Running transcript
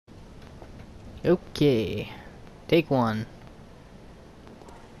Okay. Take one.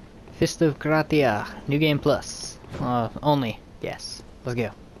 Fist of Gratia. New game plus. Only. Yes. Let's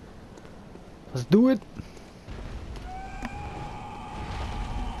go. Let's do it.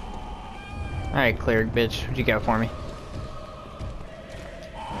 Alright, Cleric bitch. What you got for me?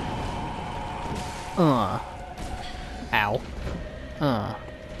 Ow.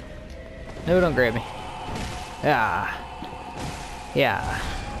 No, don't grab me. Ah. Yeah.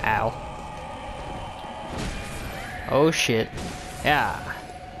 Ow. Oh shit. Yeah.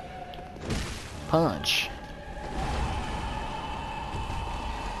 Punch.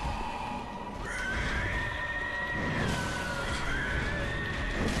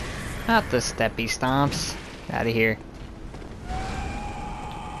 Not the steppy stomps. Out of here.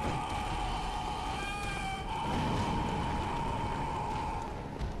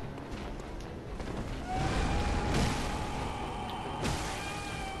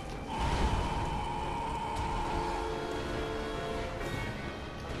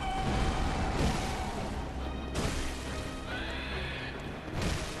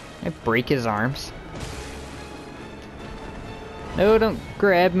 I break his arms. No, don't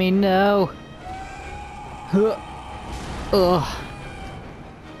grab me, no. Ugh.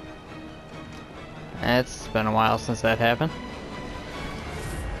 It's been a while since that happened.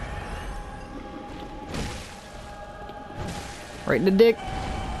 Right in the dick.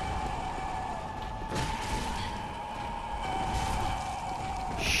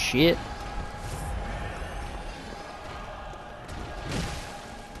 Shit.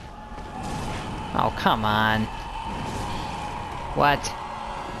 Oh, come on. What?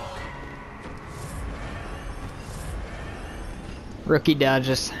 Rookie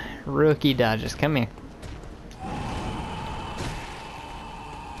dodges. Rookie dodges. Come here.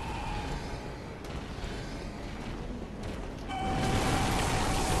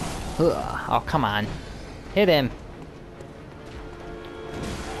 Ugh. Oh, come on. Hit him.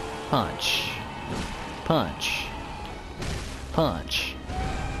 Punch. Punch. Punch.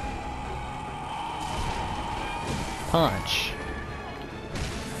 Punch.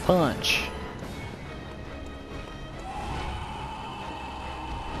 Punch.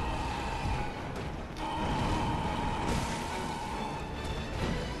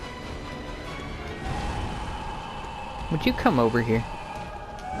 Would you come over here?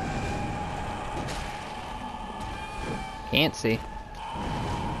 Can't see.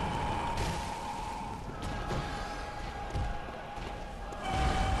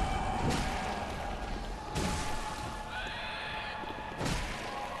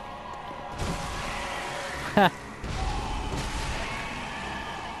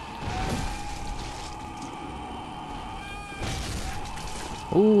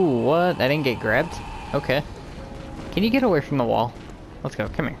 Ooh, what? I didn't get grabbed? Okay. Can you get away from the wall? Let's go,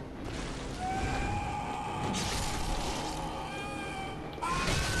 come here.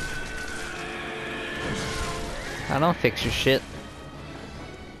 I don't fix your shit.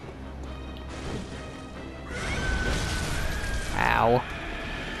 Ow.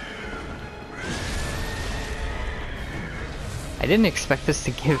 I didn't expect this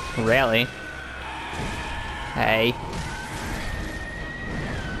to give rally. Hey.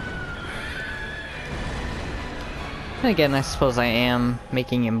 And again, I suppose I am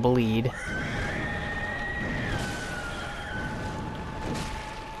making him bleed.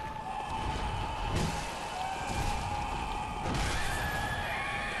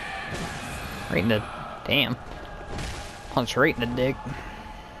 Right in the... damn. Punch right in the dick.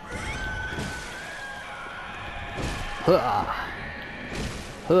 Huh.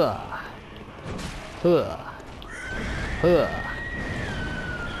 Huh. Huh. Huh.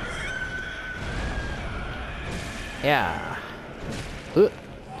 Yeah.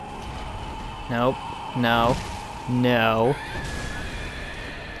 Nope. No. No.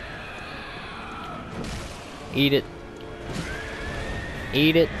 Eat it.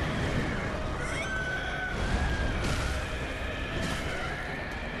 Eat it.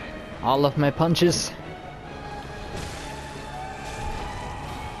 All of my punches.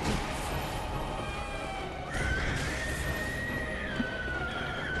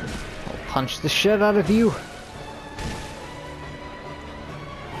 I'll punch the shit out of you.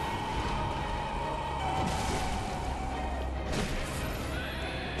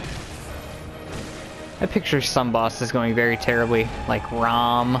 I picture some bosses going very terribly, like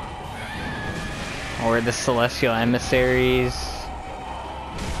Rom, or the Celestial Emissaries,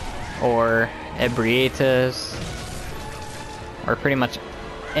 or Ebrietas, or pretty much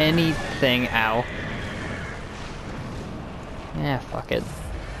anything. Ow. Yeah, fuck it.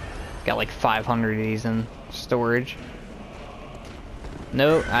 Got like 500 of these in storage.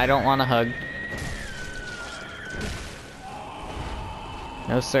 No, I don't want a hug.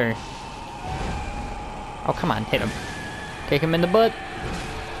 No, sir. Oh, come on, hit him. Kick him in the butt.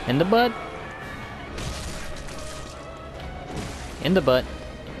 In the butt. In the butt.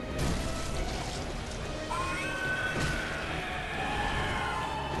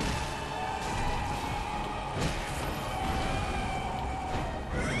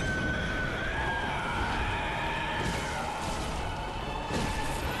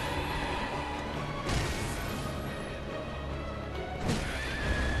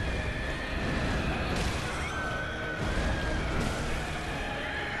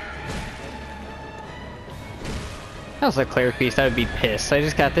 If I was a Cleric Beast, I would be pissed. I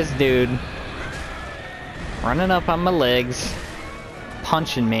just got this dude running up on my legs,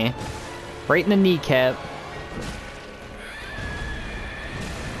 punching me right in the kneecap.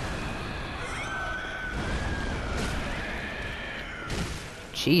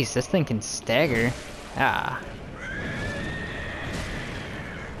 Jeez, this thing can stagger. Ah.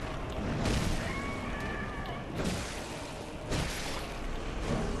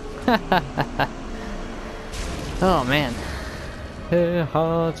 Oh man. Hey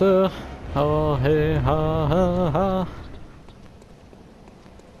ha ha, oh hey ha ha ha.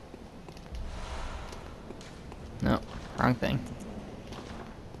 No, wrong thing.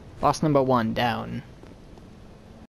 Boss number 1 down.